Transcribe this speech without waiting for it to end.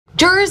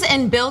Jurors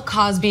in Bill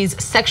Cosby's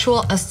sexual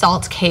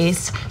assault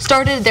case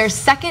started their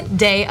second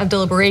day of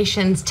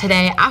deliberations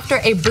today after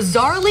a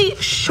bizarrely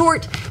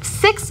short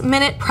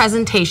 6-minute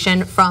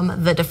presentation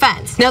from the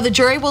defense. Now, the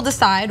jury will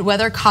decide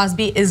whether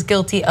Cosby is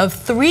guilty of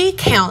 3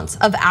 counts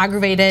of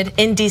aggravated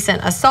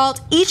indecent assault,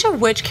 each of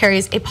which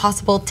carries a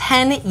possible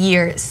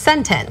 10-year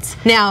sentence.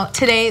 Now,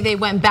 today they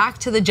went back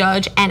to the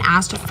judge and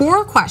asked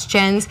 4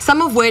 questions,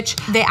 some of which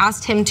they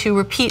asked him to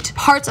repeat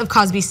parts of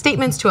Cosby's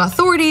statements to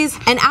authorities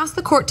and asked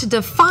the court to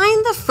define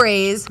the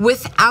phrase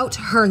 "without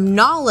her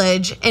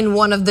knowledge" in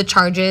one of the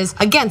charges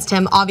against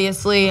him,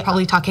 obviously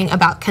probably talking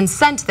about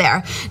consent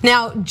there.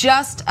 Now,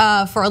 just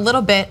for a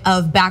little bit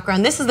of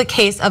background, this is the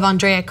case of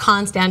Andrea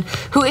Constand,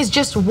 who is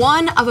just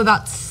one of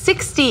about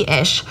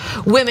 60-ish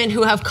women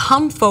who have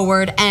come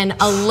forward and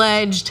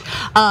alleged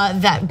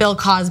that Bill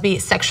Cosby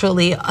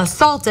sexually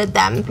assaulted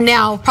them.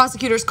 Now,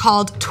 prosecutors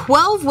called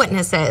 12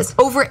 witnesses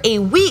over a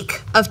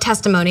week of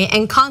testimony,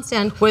 and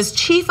Constand was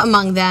chief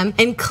among them.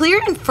 In clear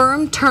and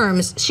firm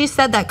terms, she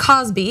said that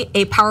Cosby,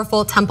 a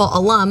powerful Temple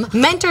alum,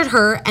 mentored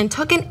her and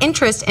took an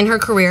interest in her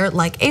career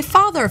like a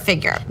father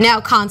figure. Now,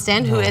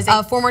 Constand, who is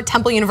a former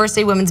Temple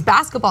University women's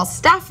basketball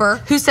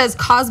staffer, who says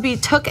Cosby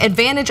took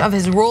advantage of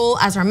his role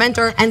as her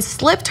mentor and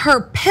slipped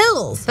her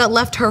pills that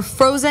left her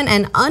frozen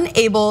and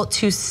unable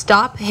to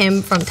stop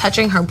him from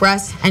touching her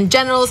breasts and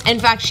genitals. In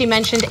fact, she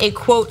mentioned a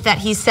quote that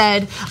he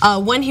said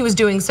when he was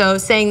doing so,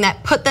 saying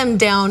that "put them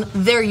down,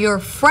 they're your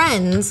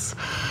friends.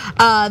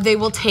 They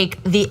will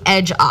take the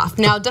edge off."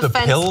 Now, defense,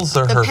 the pills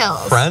are her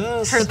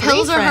friends? The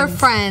pills are her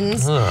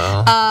friends,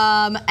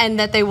 and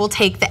that they will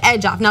take the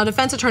edge off. Now,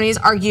 defense attorneys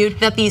argued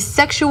that the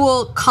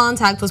sexual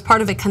contact was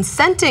part of a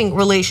consenting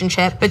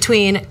relationship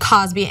between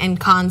Cosby and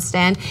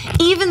Constand,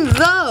 even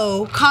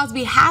though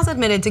Cosby has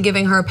admitted to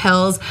giving her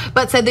pills,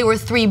 but said they were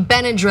 3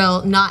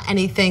 Benadryl, not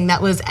anything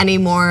that was any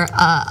more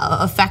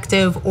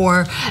effective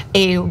or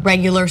a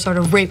regular sort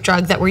of rape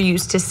drug that we're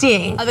used to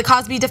seeing. The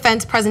Cosby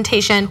defense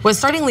presentation was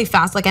startlingly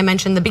fast, like I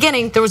mentioned in the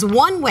beginning. There was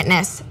one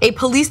witness, a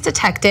police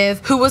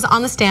detective, who was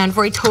on the stand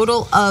for a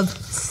total of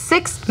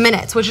 6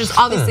 minutes, which is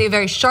obviously a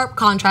very sharp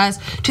contrast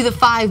to the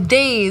 5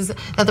 days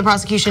that the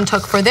prosecution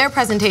took for their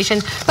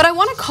presentation. But I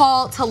want to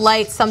call to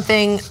light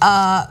something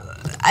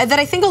that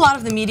I think a lot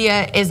of the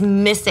media is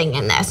missing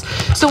in this.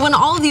 So when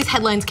all of these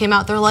headlines came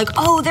out, they're like,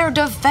 oh, their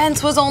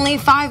defense was only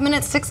 5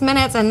 minutes, 6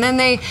 minutes, and then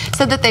they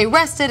said that they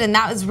rested, and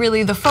that was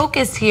really the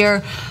focus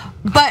here.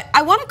 But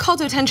I want to call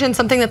to attention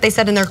something that they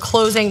said in their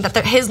closing,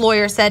 that his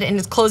lawyer said in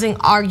his closing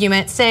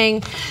argument,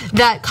 saying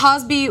that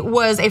Cosby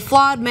was a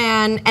flawed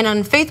man, an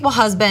unfaithful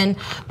husband,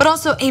 but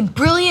also a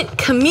brilliant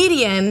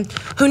comedian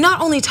who not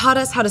only taught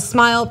us how to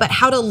smile, but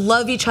how to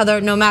love each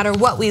other no matter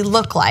what we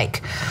look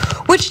like.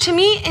 Which to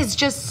me is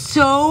just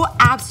so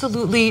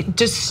absolutely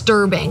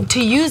disturbing to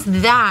use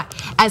that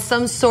as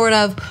some sort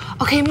of,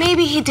 okay,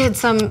 maybe he did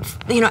some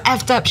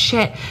effed up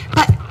shit,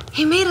 but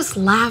he made us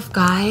laugh,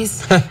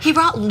 guys. He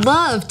brought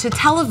love to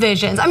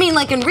televisions. I mean,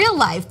 like in real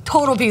life,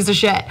 total piece of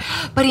shit,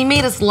 but he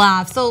made us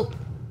laugh. So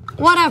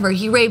whatever,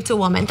 he raped a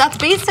woman. That's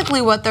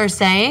basically what they're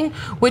saying,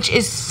 which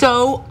is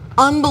so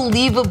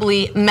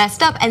unbelievably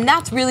messed up. And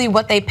that's really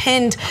what they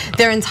pinned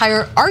their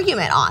entire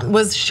argument on,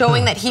 was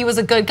showing that he was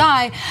a good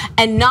guy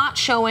and not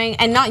showing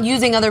and not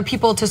using other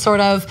people to sort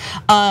of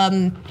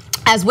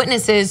as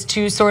witnesses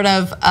to sort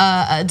of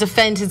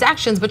defend his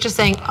actions, but just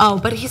saying, oh,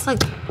 but he's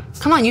like,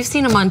 come on, you've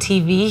seen him on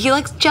TV. He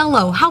likes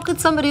Jell-O. How could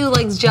somebody who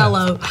likes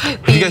Jell-O be in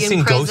prison? Have you guys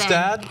seen Ghost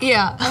Dad?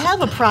 Yeah. I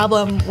have a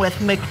problem with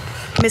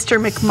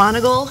Mr.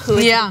 McMonigal, who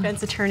is the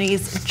defense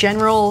attorney's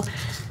general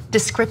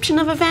description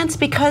of events,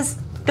 because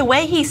the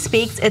way he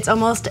speaks, it's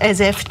almost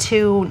as if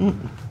to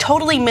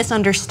totally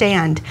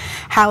misunderstand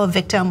how a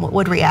victim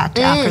would react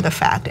after the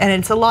fact. And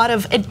it's a lot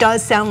of, it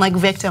does sound like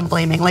victim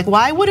blaming. Like,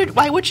 why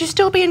would you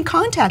still be in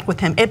contact with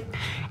him?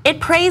 It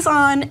preys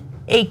on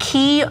a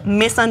key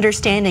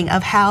misunderstanding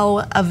of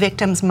how a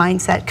victim's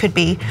mindset could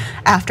be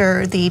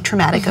after the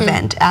traumatic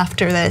event,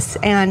 after this.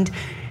 And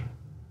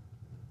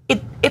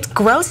it's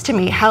gross to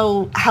me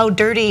how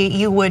dirty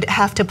you would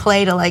have to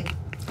play to like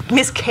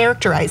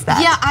mischaracterize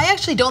that. Yeah, I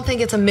actually don't think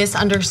it's a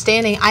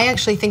misunderstanding. I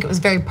actually think it was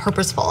very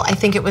purposeful. I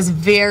think it was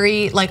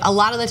very, like a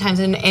lot of the times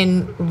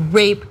in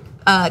rape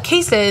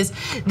cases,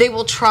 they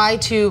will try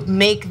to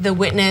make the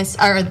witness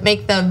or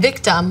make the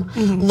victim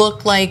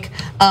look like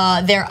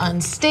they're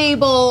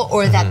unstable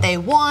or that they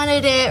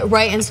wanted it,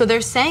 right? And so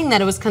they're saying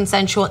that it was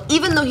consensual,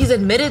 even though he's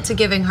admitted to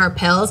giving her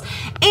pills.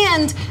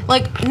 And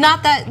like,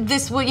 not that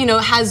this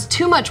has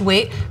too much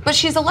weight, but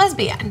she's a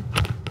lesbian.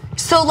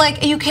 So like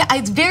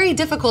it's very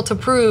difficult to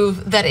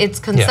prove that it's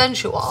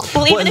consensual.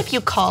 Well, even if you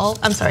call,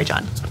 I'm sorry,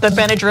 John, the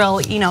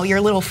Benadryl,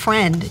 your little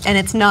friend, and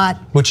it's not.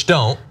 Which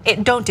don't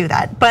do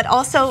that. But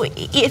also,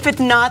 if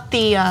it's not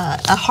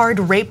a hard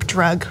rape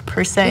drug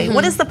per se,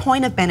 what is the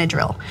point of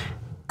Benadryl?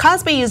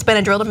 Cosby used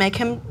Benadryl to make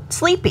him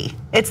sleepy.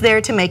 It's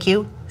there to make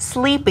you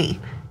sleepy.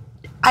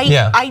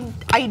 I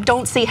I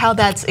don't see how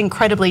that's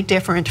incredibly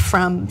different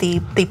from the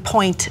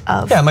point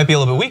of. Yeah, it might be a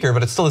little bit weaker,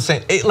 but it's still the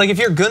same. Like if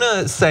you're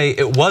gonna say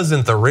it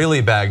wasn't the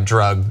really bad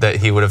drug that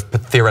he would have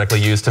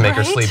theoretically used to make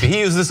her sleepy, he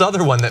used this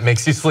other one that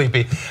makes you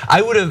sleepy.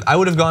 I would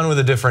have gone with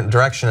a different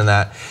direction in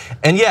that.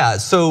 And yeah,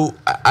 so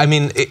I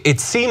mean, it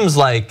seems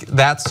like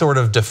that sort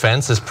of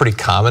defense is pretty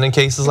common in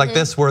cases like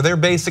this, where they're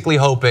basically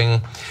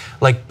hoping,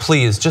 like,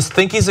 please just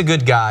think he's a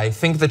good guy.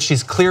 Think that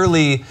she's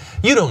clearly,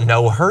 you don't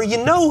know her,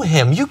 you know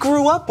him, you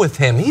grew up with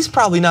him. He's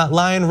probably not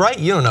lying, right?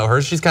 You don't know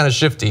her, she's kind of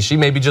shifty. She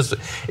maybe just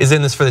is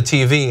in this for the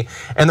TV.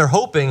 And they're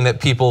hoping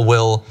that people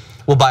will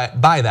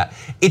buy that.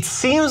 It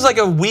seems like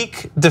a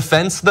weak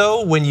defense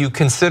though, when you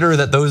consider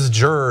that those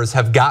jurors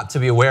have got to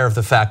be aware of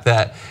the fact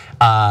that,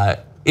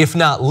 if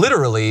not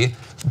literally,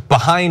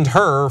 behind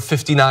her,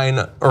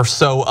 59 or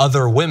so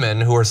other women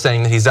who are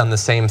saying that he's done the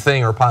same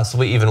thing or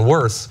possibly even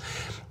worse.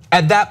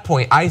 At that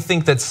point, I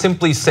think that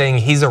simply saying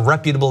he's a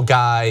reputable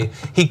guy,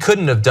 he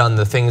couldn't have done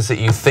the things that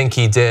you think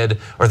he did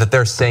or that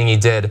they're saying he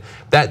did,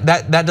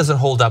 that doesn't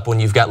hold up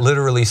when you've got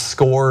literally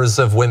scores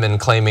of women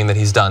claiming that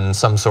he's done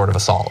some sort of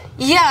assault.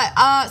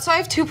 Yeah, so I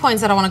have 2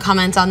 points that I want to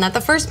comment on that.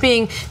 The first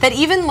being that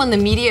even when the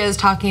media is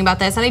talking about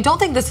this, and I don't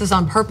think this is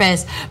on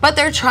purpose, but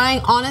they're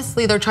trying,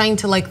 honestly, they're trying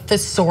to like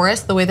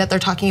thesaurus the way that they're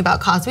talking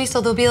about Cosby. So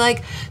they'll be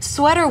like,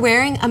 sweater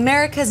wearing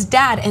America's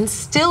dad, and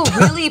still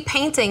really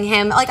painting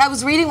him. Like I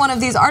was reading one of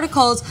these articles,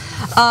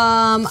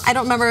 I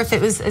don't remember if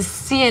it was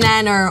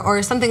CNN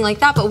or something like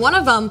that, but one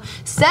of them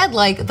said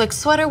like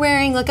sweater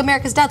wearing, like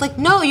America's dad. Like,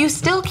 no, you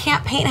still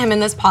can't paint him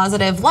in this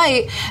positive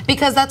light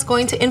because that's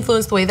going to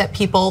influence the way that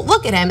people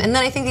look at him. And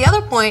then I think the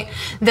other point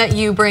that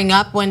you bring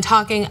up when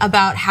talking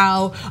about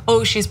how,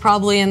 oh, she's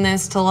probably in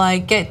this to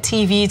like get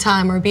TV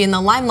time or be in the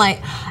limelight,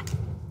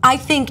 I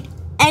think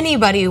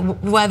anybody,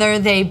 whether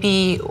they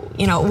be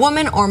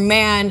woman or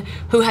man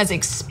who has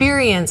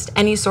experienced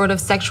any sort of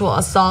sexual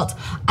assault,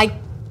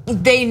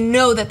 they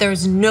know that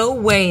there's no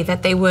way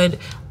that they would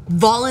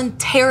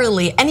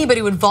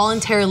anybody would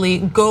voluntarily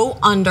go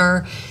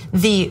under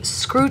the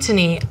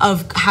scrutiny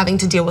of having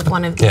to deal with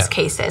one of these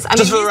cases. I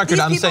mean, for the record,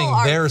 I'm saying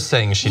they're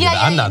saying she did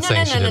that. I'm not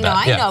saying she did that. No,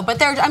 I know,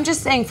 but I'm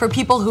just saying for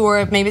people who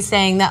are maybe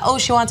saying that, oh,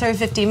 she wants her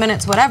 15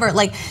 minutes, whatever.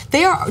 Like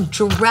they are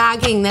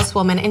dragging this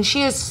woman, and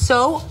she is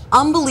so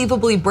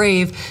unbelievably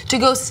brave to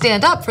go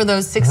stand up for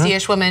those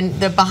 60-ish women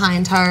that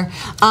behind her.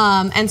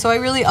 And so I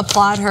really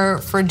applaud her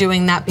for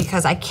doing that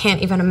because I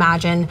can't even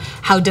imagine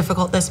how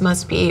difficult this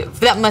must be.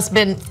 That must have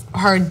been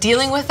her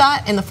dealing with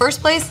that in the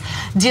first place,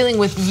 dealing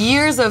with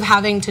years of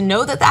having to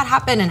know that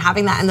happened and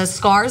having that and the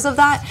scars of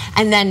that,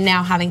 and then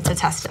now having to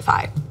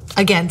testify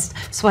against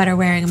sweater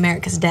wearing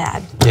America's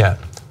dad. Yeah,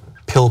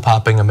 pill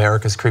popping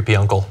America's creepy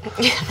uncle.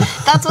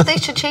 That's what they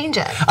should change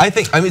it. I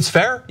mean, it's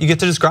fair. You get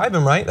to describe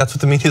him, right? That's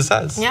what the media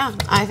says. Yeah,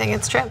 I think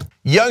it's true.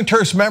 Young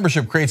Turks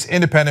membership creates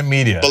independent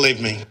media. Believe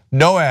me.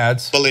 No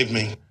ads. Believe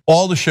me.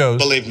 All the shows.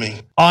 Believe me.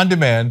 On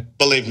demand.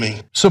 Believe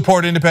me.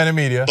 Support independent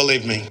media.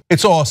 Believe me.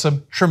 It's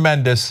awesome,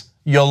 tremendous.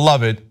 You'll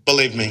love it.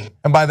 Believe me.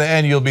 And by the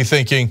end, you'll be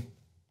thinking,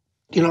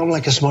 I'm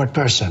like a smart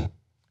person.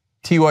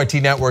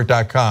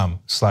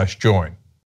 tytnetwork.com/join.